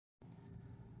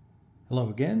Hello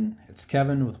again, it's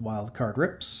Kevin with Wild Card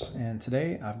Rips, and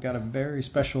today I've got a very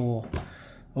special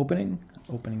opening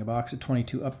a box of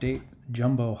 22 Update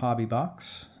Jumbo Hobby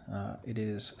Box. It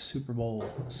is Super Bowl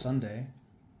Sunday,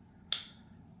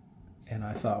 and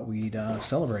I thought we'd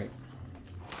celebrate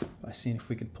by seeing if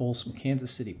we could pull some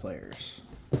Kansas City players,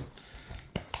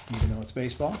 even though it's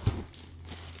baseball.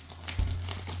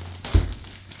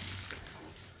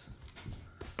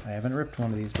 I haven't ripped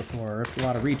one of these before. I ripped a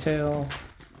lot of retail.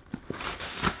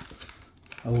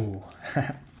 Oh,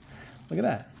 look at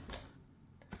that.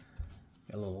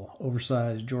 Got a little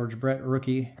oversized George Brett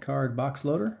rookie card box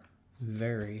loader.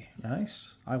 Very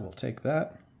nice. I will take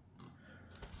that.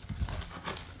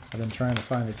 I've been trying to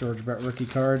find a George Brett rookie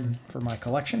card for my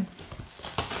collection,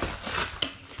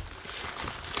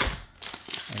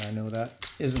 and I know that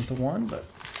isn't the one, but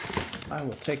I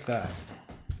will take that.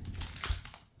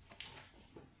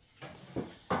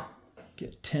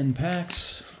 Get 10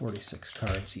 packs, 46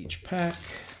 cards each pack,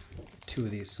 2 of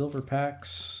these silver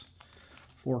packs,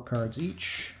 4 cards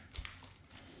each.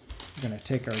 We're going to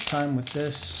take our time with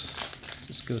this,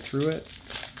 just go through it.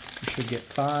 We should get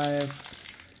 5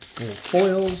 gold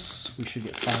foils, we should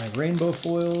get 5 rainbow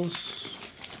foils,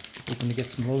 hoping to get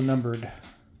some low numbered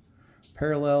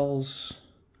parallels,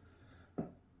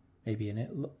 maybe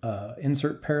an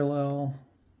insert parallel.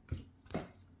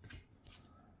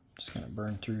 Just going to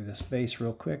burn through this base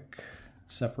real quick,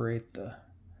 separate the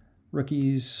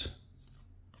rookies.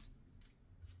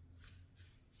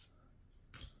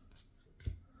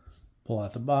 Pull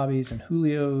out the Bobbies and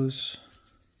Julios.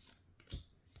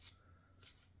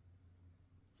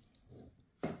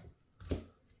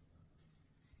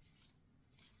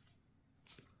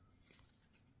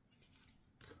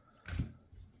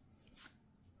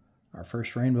 Our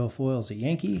first rainbow foil is a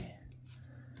Yankee,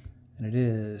 and it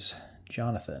is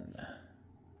Jonathan,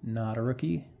 not a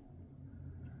rookie.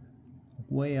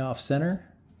 Way off center.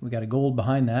 We got a gold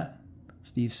behind that.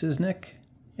 Steve Ciznik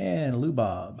and Lou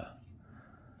Bob.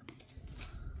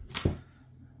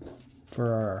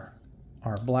 For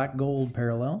our black gold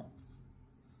parallel,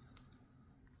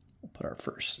 we'll put our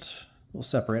first, we'll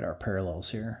separate our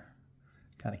parallels here.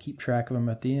 Kind of keep track of them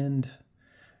at the end.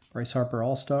 Bryce Harper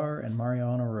All-Star and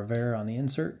Mariano Rivera on the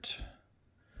insert.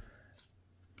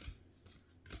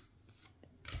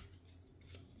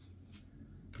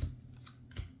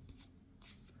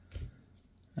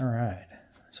 All right,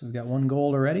 so we've got 1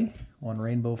 gold already, 1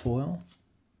 rainbow foil.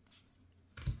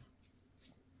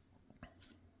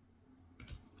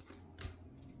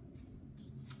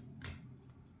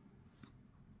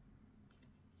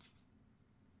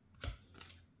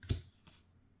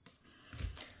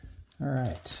 All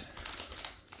right.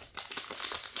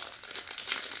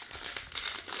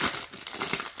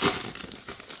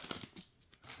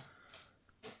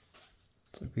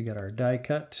 Looks like we got our die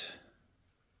cut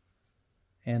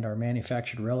and our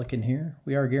manufactured relic in here.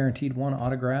 We are guaranteed 1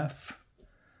 autograph,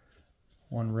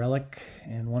 1 relic,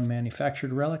 and 1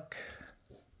 manufactured relic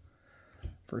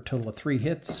for a total of 3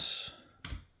 hits.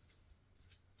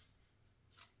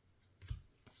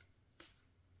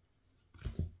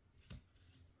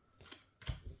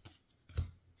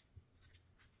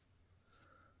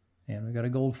 And we got a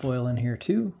gold foil in here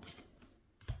too.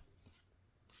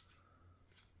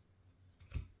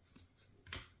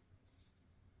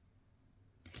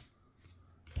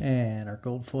 And our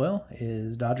gold foil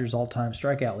is Dodgers all-time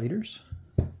strikeout leaders.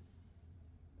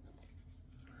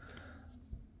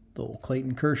 The old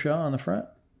Clayton Kershaw on the front.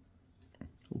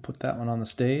 We'll put that one on the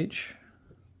stage.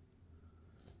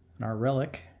 And our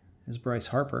relic is Bryce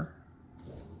Harper.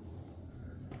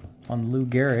 On Lou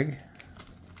Gehrig,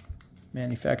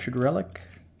 manufactured relic.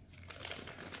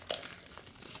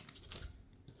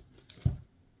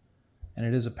 And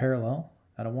it is a parallel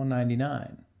out of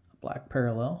 199. Black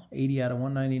parallel, 80 out of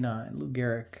 199. Lou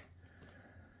Gehrig,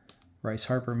 Bryce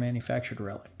Harper manufactured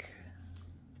relic.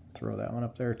 Throw that one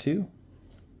up there too.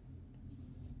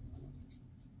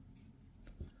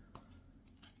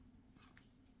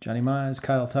 Johnny Mize,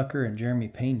 Kyle Tucker, and Jeremy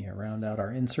Pena round out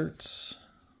our inserts.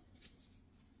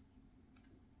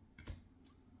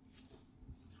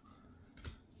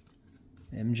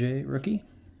 MJ rookie.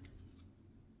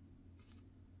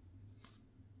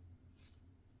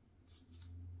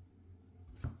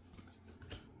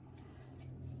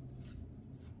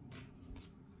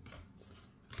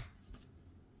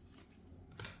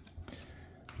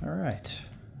 All right,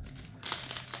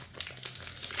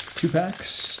 2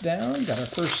 packs down, got our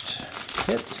first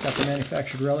hits, got the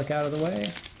manufactured relic out of the way.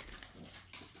 Looks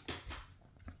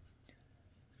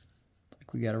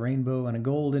like we got a rainbow and a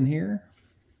gold in here.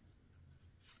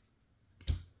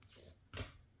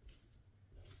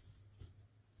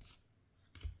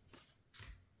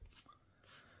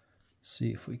 see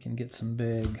if we can get some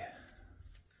big.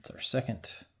 It's our second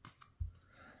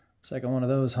one of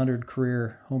those 100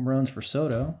 career home runs for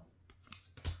Soto.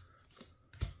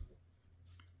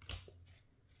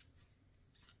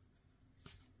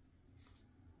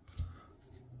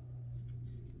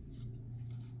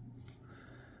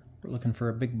 We're looking for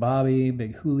a big Bobby,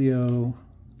 big Julio,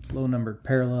 low numbered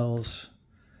parallels,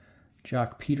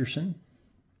 Jock Peterson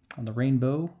on the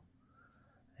rainbow,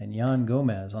 and Yan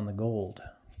Gomez on the gold.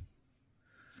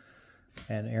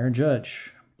 And Aaron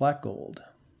Judge, black gold.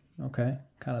 Okay,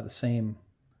 kind of the same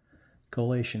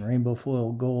collation. Rainbow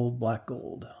foil gold, black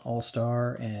gold.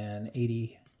 All-Star and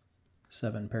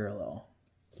 87 parallel.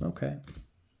 Okay.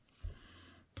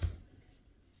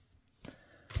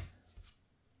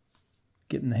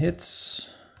 Getting the hits.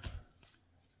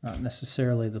 Not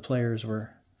necessarily the players we're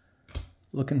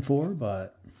looking for,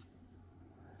 but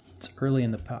it's early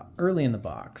in the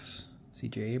box.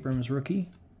 C.J. Abrams rookie.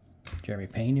 Jeremy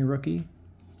Pena rookie.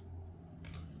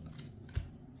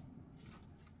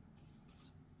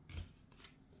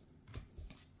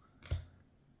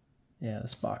 Yeah,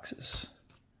 this box is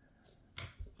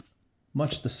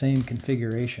much the same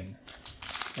configuration,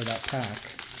 or that pack.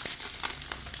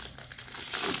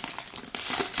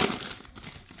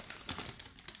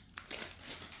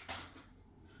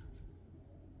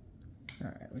 All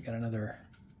right, we got another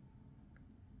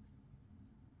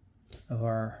of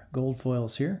our gold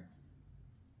foils here.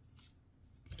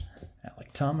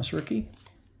 Alec Thomas rookie.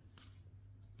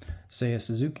 Seiya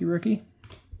Suzuki rookie.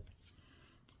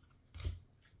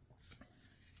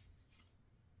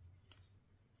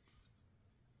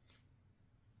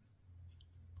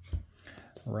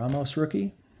 Ramos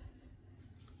rookie.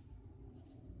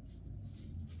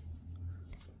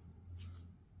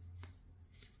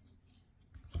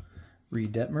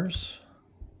 Reed Detmers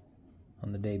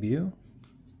on the debut.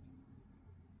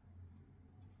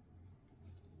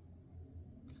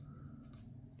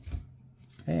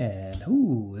 And,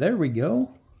 ooh, there we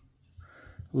go.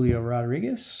 Julio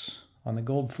Rodriguez on the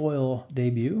gold foil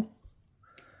debut.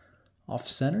 Off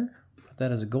center.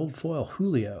 That is a gold foil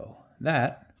Julio.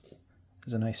 That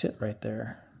is a nice hit right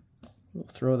there. We'll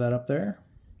throw that up there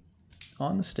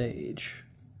on the stage.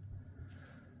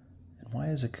 And why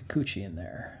is a Kikuchi in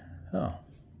there? Oh,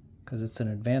 because it's an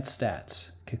advanced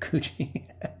stats. Kikuchi.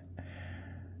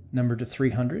 Numbered to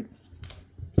 300.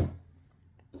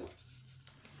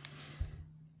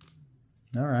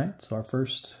 All right, so our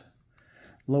first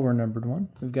lower numbered one.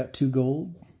 We've got 2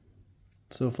 gold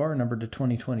so far, numbered to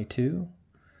 2022.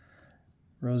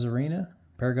 Rosarina,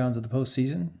 Paragons of the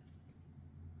Postseason.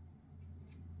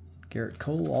 Garrett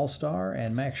Cole, All-Star,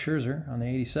 and Max Scherzer on the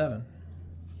 87.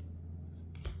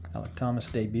 Alec Thomas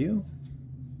debut.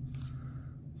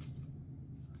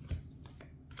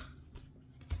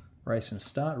 Bryson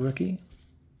Stott, rookie.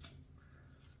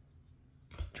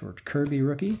 George Kirby,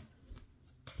 rookie.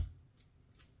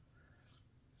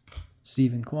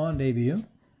 Stephen Kwan, debut.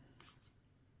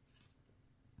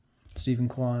 Stephen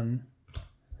Kwan,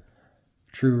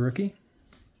 true rookie.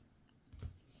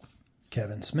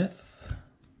 Kevin Smith.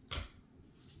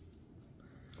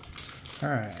 All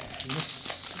right,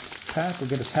 this pack will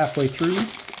get us halfway through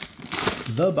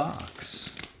the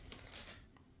box.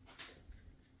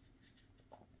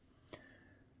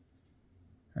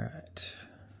 All right,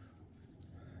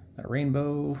 got a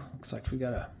rainbow. Looks like we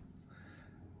got a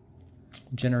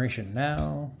Generation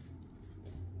Now.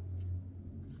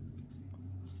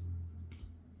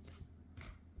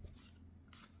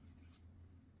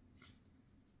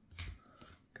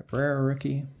 Cabrera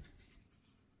rookie.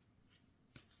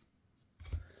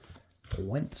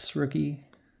 Wentz rookie.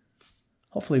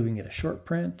 Hopefully we can get a short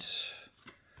print.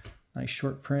 Nice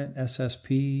short print,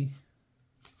 SSP.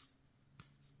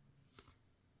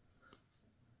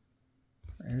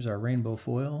 Here's our rainbow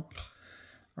foil.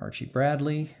 Archie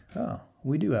Bradley. Oh,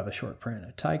 we do have a short print,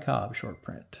 a Ty Cobb short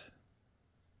print.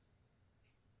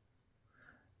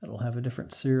 That'll have a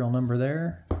different serial number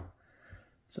there.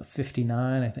 It's a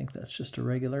 59. I think that's just a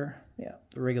regular. Yeah,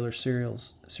 the regular serial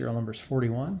number is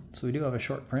 41. So we do have a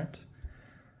short print.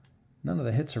 None of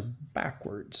the hits are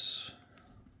backwards.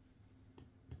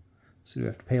 So we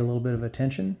have to pay a little bit of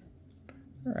attention.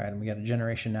 All right, and we got a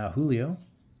Generation Now Julio.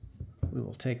 We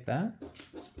will take that.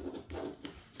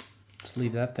 Let's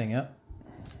leave that thing up.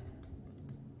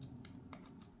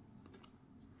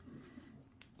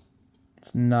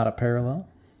 It's not a parallel.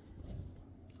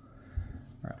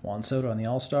 All right, Juan Soto on the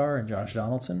All-Star and Josh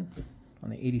Donaldson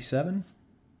on the 87.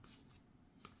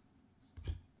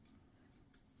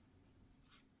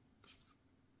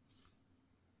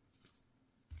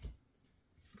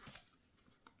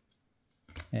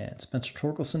 And Spencer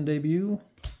Torkelson debut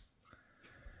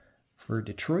for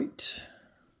Detroit.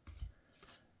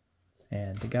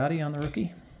 And Degotti on the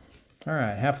rookie. All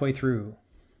right, halfway through.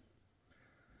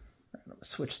 I'm going to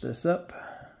switch this up.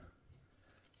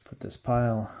 Put this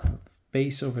pile of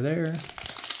base over there.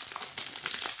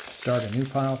 Start a new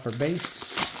pile for base.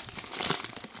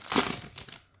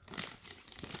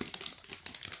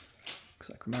 Looks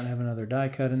like we might have another die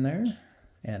cut in there.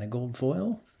 And a gold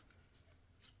foil.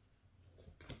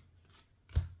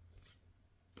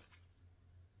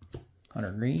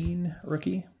 Hunter Green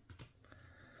rookie.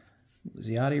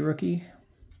 Ziotti rookie.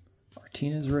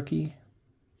 Martinez rookie.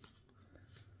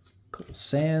 Cole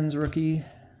Sands rookie.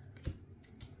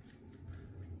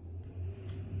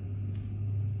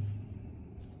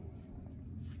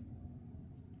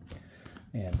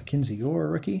 And Mackenzie Gore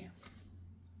rookie.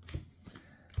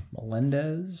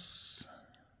 Melendez.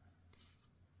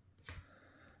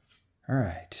 All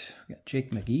right, we got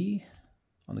Jake McGee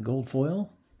on the gold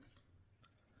foil.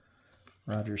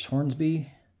 Rogers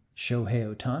Hornsby.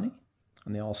 Shohei Ohtani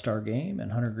on the All-Star Game,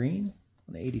 and Hunter Green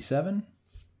on the 87.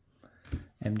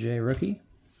 MJ rookie.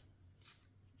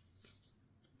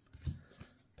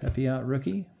 Pepiot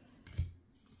rookie.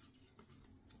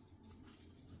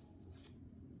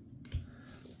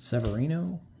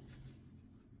 Severino.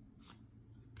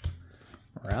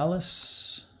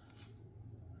 Morales.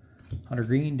 Hunter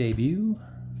Green debut.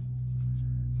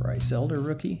 Bryce Elder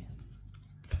rookie.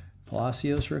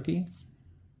 Palacios rookie.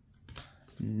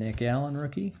 Nick Allen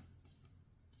rookie.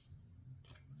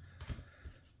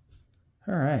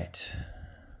 All right.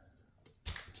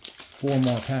 4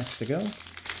 more packs to go.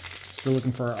 Still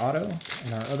looking for our auto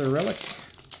and our other relic.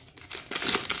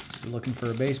 Still looking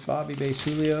for a base Bobby, base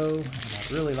Julio. And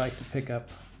I'd really like to pick up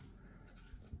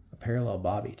a parallel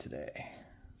Bobby today.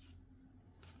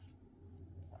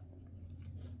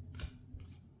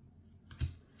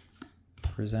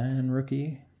 Krizan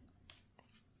rookie.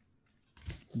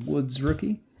 Woods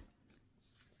rookie.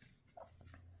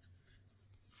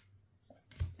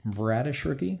 Bradish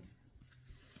rookie.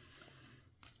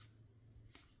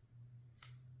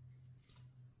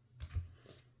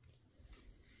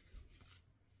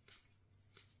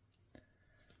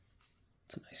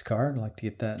 It's a nice card. I'd like to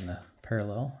get that in the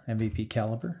parallel MVP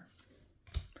caliber.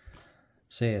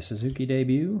 Seiya Suzuki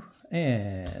debut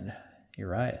and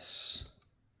Urias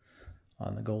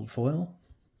on the gold foil.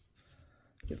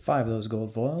 Get 5 of those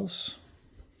gold foils.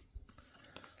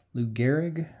 Lou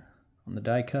Gehrig on the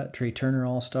die cut. Trey Turner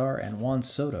All-Star and Juan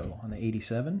Soto on the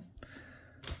 87.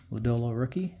 Lodolo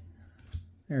rookie.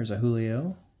 There's a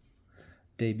Julio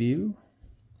debut.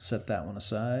 Set that one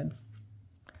aside.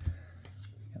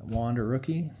 Got Wander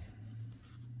rookie.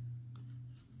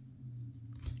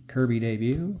 Kirby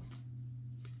debut.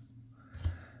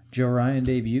 Joe Ryan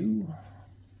debut.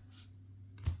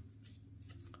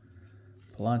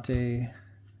 Palante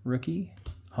rookie.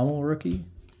 Hummel rookie.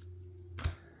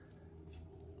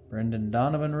 Brendan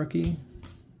Donovan rookie.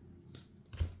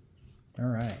 All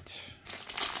right.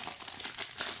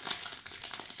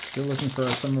 Still looking for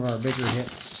some of our bigger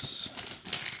hits.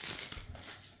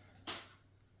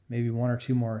 Maybe 1 or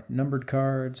 2 more numbered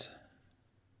cards.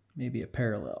 Maybe a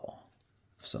parallel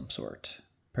of some sort.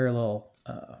 Parallel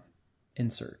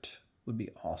insert would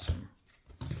be awesome.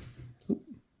 Oop.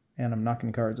 And I'm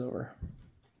knocking cards over.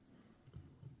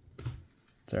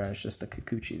 Sorry, it's just the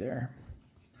Kikuchi there.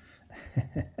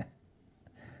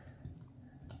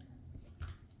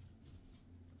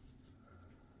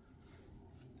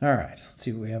 All right, let's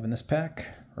see what we have in this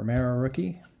pack. Romero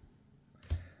rookie.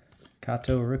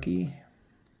 Kato rookie.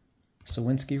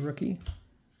 Sawinski rookie.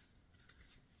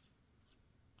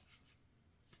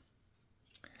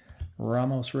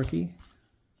 Ramos rookie.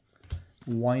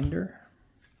 Winder.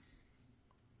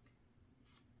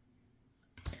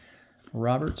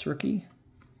 Roberts rookie.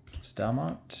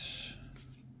 Stalmont.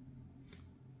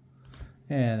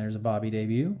 And there's a Bobby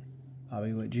debut.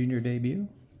 Bobby Witt Jr. debut.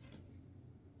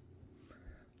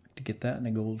 Like to get that in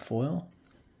a gold foil.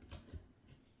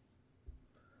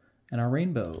 And our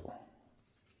rainbow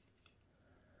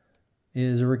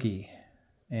is a rookie.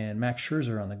 And Max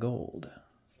Scherzer on the gold.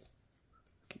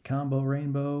 Okay, combo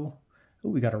rainbow. Oh,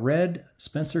 we got a red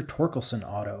Spencer Torkelson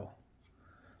auto.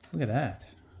 Look at that.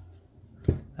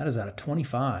 That is out of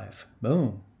 25.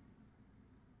 Boom.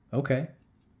 Okay.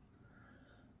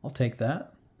 I'll take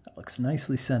that. That looks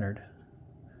nicely centered.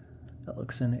 That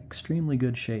looks in extremely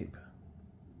good shape.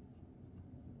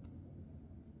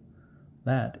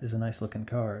 That is a nice looking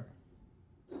card.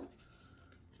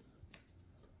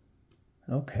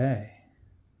 Okay.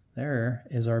 There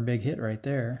is our big hit right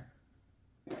there.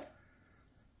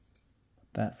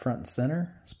 That front and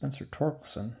center, Spencer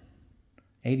Torkelson.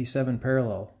 87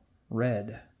 parallel,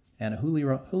 red and a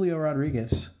Julio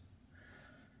Rodriguez.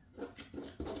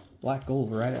 Black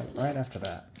gold right after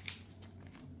that.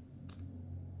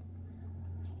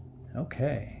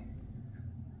 Okay.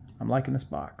 I'm liking this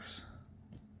box.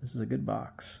 This is a good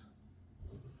box.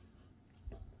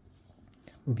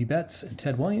 Mookie Betts and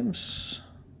Ted Williams.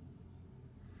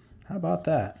 How about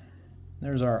that?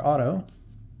 There's our auto.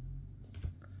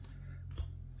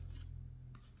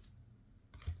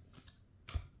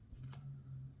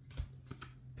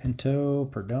 Pinto,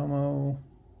 Perdomo.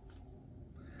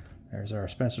 There's our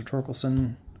Spencer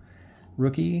Torkelson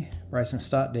rookie. Bryson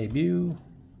Stott debut.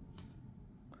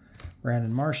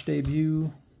 Brandon Marsh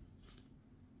debut.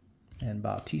 And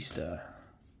Bautista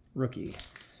rookie.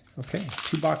 Okay,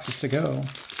 2 boxes to go.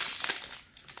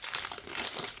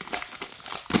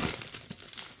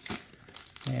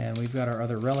 And we've got our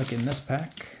other relic in this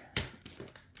pack.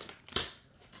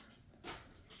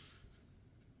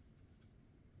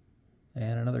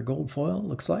 And another gold foil,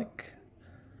 looks like.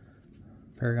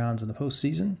 Paragons in the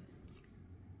postseason.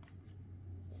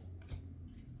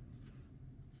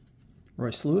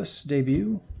 Royce Lewis,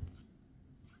 debut.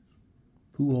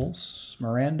 Pujols,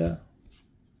 Miranda.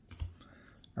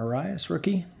 Arias,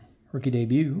 rookie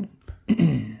debut.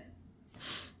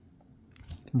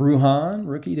 Brujan,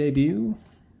 rookie debut.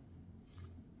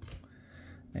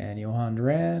 And Jaron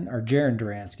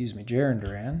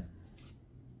Duran,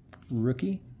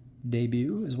 rookie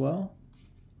debut as well.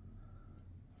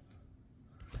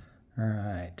 All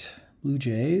right, Blue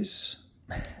Jays.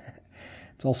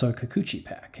 It's also a Kikuchi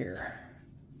pack here.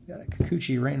 Got a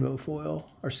Kikuchi rainbow foil,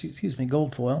 or excuse me,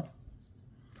 gold foil.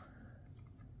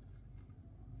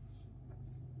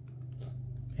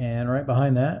 And right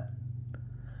behind that,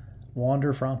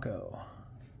 Wander Franco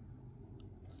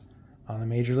on the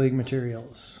Major League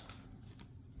Materials.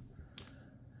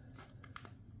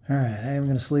 All right, I am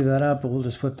going to sleeve that up, but we'll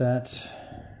just put that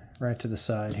right to the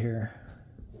side here.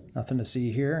 Nothing to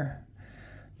see here.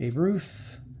 Babe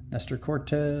Ruth, Nestor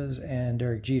Cortez, and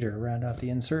Derek Jeter round out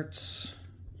the inserts.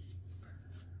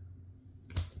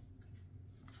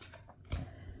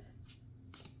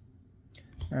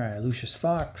 All right, Lucius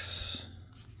Fox.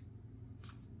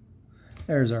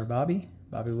 There's our Bobby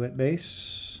Witt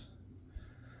base.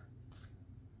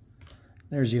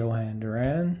 There's Johan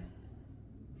Duran.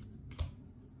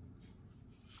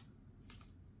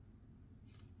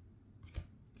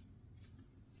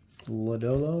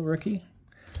 Lodolo rookie.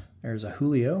 There's a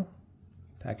Julio.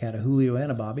 Pack had a Julio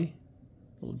and a Bobby.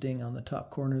 Little ding on the top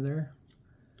corner there.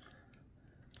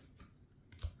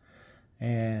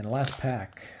 And last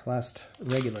pack, last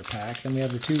regular pack. Then we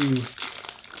have the 2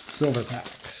 silver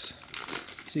packs.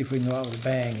 See if we can go out with a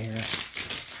bang here.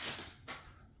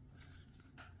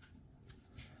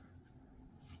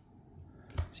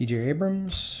 C.J.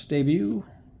 Abrams, debut.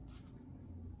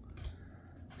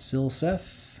 Sil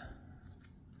Seth,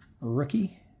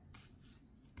 rookie.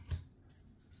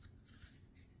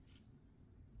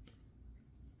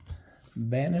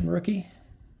 Bannon, rookie.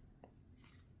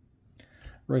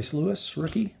 Royce Lewis,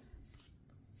 rookie.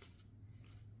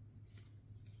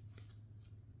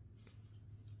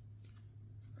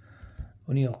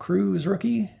 O'Neal Cruz,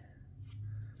 rookie.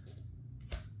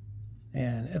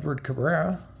 And Edward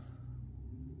Cabrera.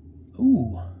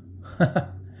 Ooh.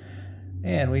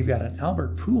 And we've got an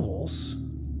Albert Pujols.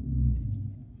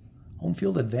 Home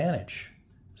field advantage.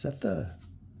 Is that the...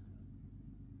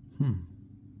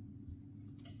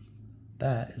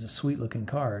 That is a sweet looking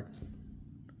card.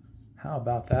 How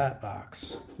about that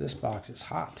box? This box is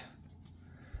hot.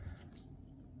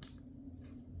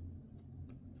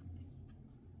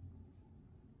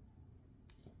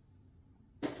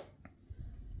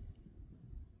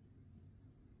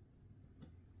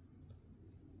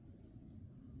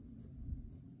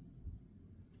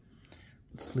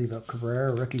 Let's sleeve up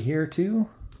Cabrera, rookie here too.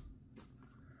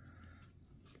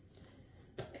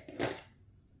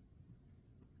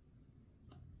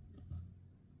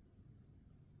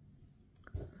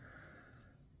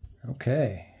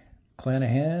 Okay,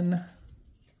 Clanahan,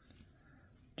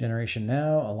 Generation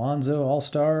Now, Alonso,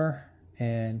 All-Star,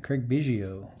 and Craig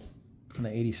Biggio on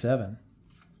the 87.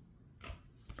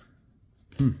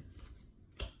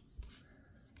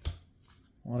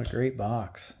 What a great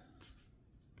box.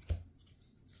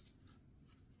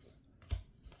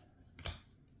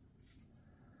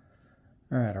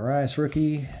 All right, Arias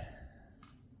rookie.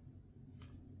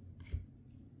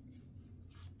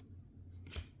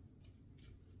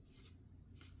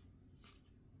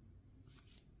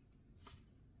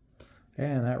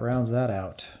 And that rounds that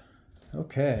out.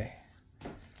 Okay,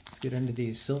 let's get into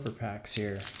these silver packs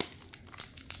here.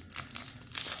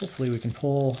 Hopefully we can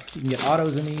pull, you can get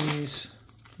autos in these,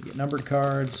 you get numbered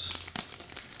cards,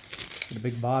 Get a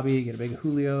big Bobby, get a big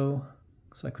Julio.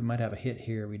 Looks like we might have a hit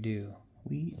here. We do.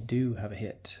 We do have a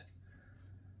hit.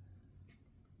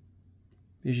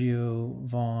 Biggio,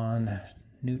 Vaughn,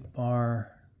 Newt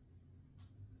Barr,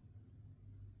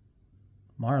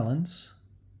 Marlins.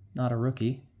 Not a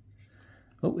rookie.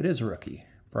 Oh, it is a rookie.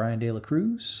 Brian De La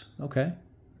Cruz. Okay.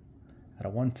 Out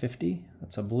of 150.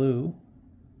 That's a blue.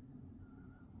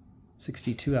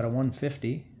 62 out of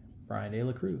 150. Brian De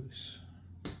La Cruz.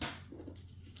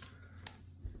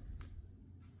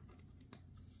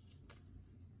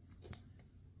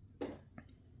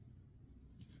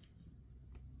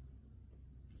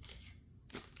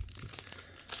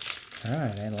 All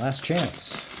right, and last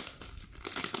chance.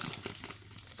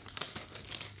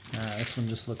 All right, this one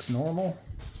just looks normal.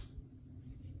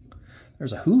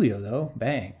 There's a Julio, though.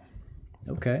 Bang.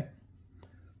 Okay.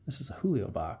 This is a Julio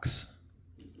box.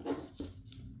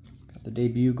 Got the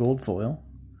debut gold foil.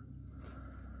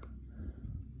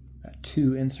 Got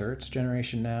 2 inserts.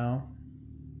 Generation Now.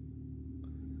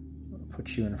 I'll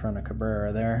put you in front of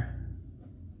Cabrera there.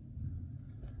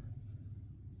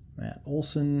 Matt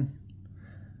Olson.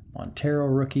 Montero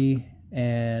rookie,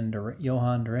 and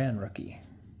Johan Duran rookie.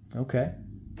 Okay.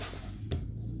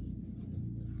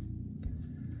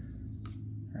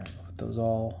 All right, put those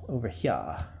all over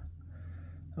here.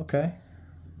 Okay.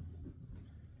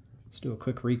 Let's do a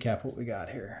quick recap of what we got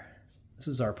here. This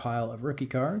is our pile of rookie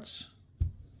cards.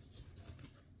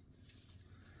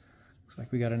 Looks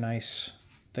like we got a nice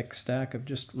thick stack of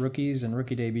just rookies and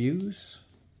rookie debuts.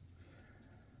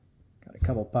 Got a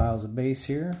couple piles of base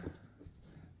here.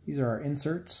 These are our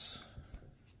inserts.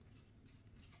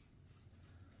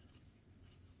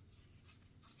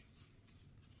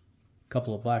 A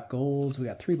couple of black golds. We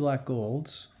got 3 black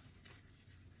golds.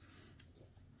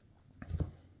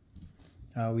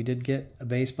 We did get a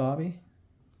base Bobby,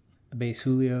 a base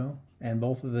Julio, and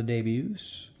both of the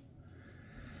debuts.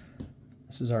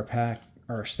 This is our pack,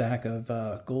 our stack of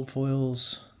gold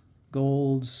foils,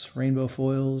 golds, rainbow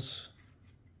foils.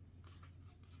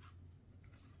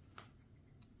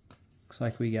 Looks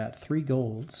like we got 3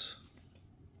 golds.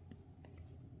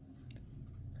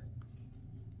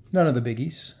 None of the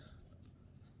biggies.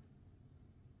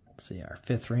 Let's see, our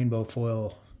 5th rainbow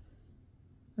foil.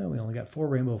 Oh, we only got 4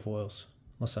 rainbow foils.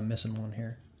 Unless I'm missing one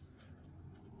here.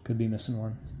 Could be missing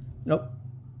one. Nope.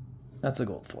 That's a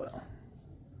gold foil.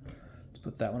 Let's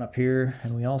put that one up here.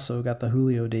 And we also got the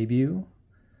Julio debut.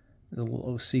 A little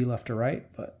OC left to right,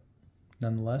 but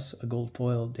nonetheless, a gold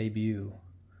foil debut.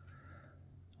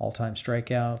 All-time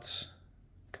strikeouts,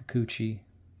 Kikuchi,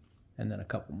 and then a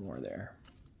couple more there.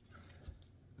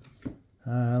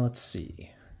 Let's see.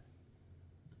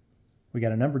 We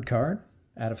got a numbered card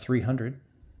out of 300.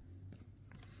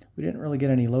 We didn't really get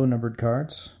any low-numbered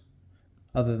cards.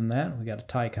 Other than that, we got a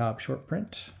Ty Cobb short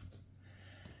print.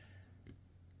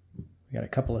 We got a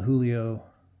couple of Julio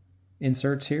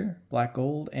inserts here, black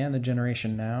gold and the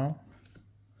Generation Now.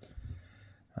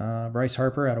 Bryce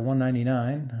Harper out of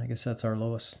 199. I guess that's our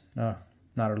lowest, no,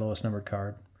 not our lowest numbered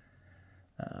card.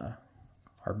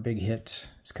 Our big hit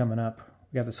is coming up.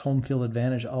 We got this home field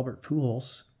advantage, Albert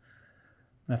Pujols.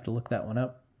 I have to look that one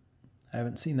up. I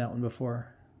haven't seen that one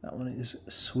before. That one is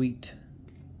sweet.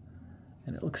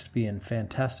 And it looks to be in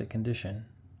fantastic condition.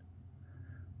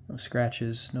 No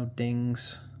scratches, no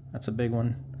dings. That's a big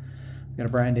one. We got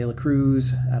a Brian De La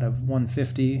Cruz out of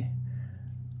 150.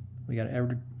 We got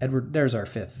Edward, there's our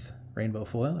 5th rainbow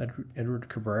foil, Edward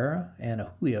Cabrera, and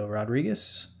a Julio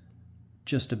Rodriguez.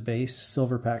 Just a base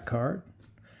silver pack card.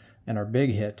 And our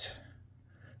big hit,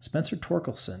 Spencer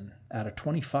Torkelson out of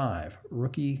 25,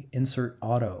 rookie insert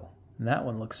auto. And that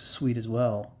one looks sweet as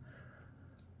well.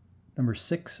 Number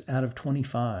 6 out of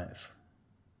 25.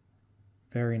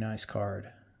 Very nice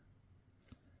card.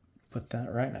 Put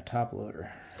that right in a top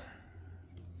loader.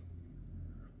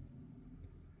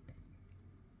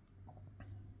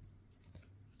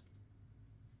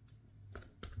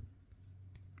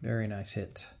 Very nice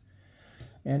hit.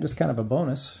 And just kind of a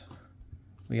bonus,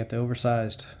 we got the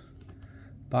oversized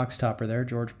box topper there,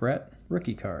 George Brett,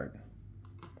 rookie card.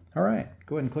 All right,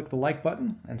 go ahead and click the like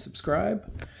button and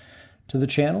subscribe to the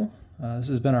channel. This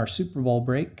has been our Super Bowl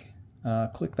break.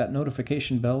 Click that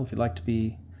notification bell if you'd like to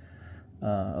be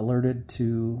alerted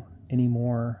to any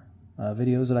more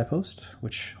videos that I post,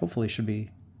 which hopefully should be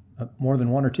more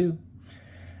than 1 or 2.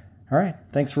 All right,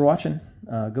 thanks for watching.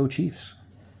 Go Chiefs.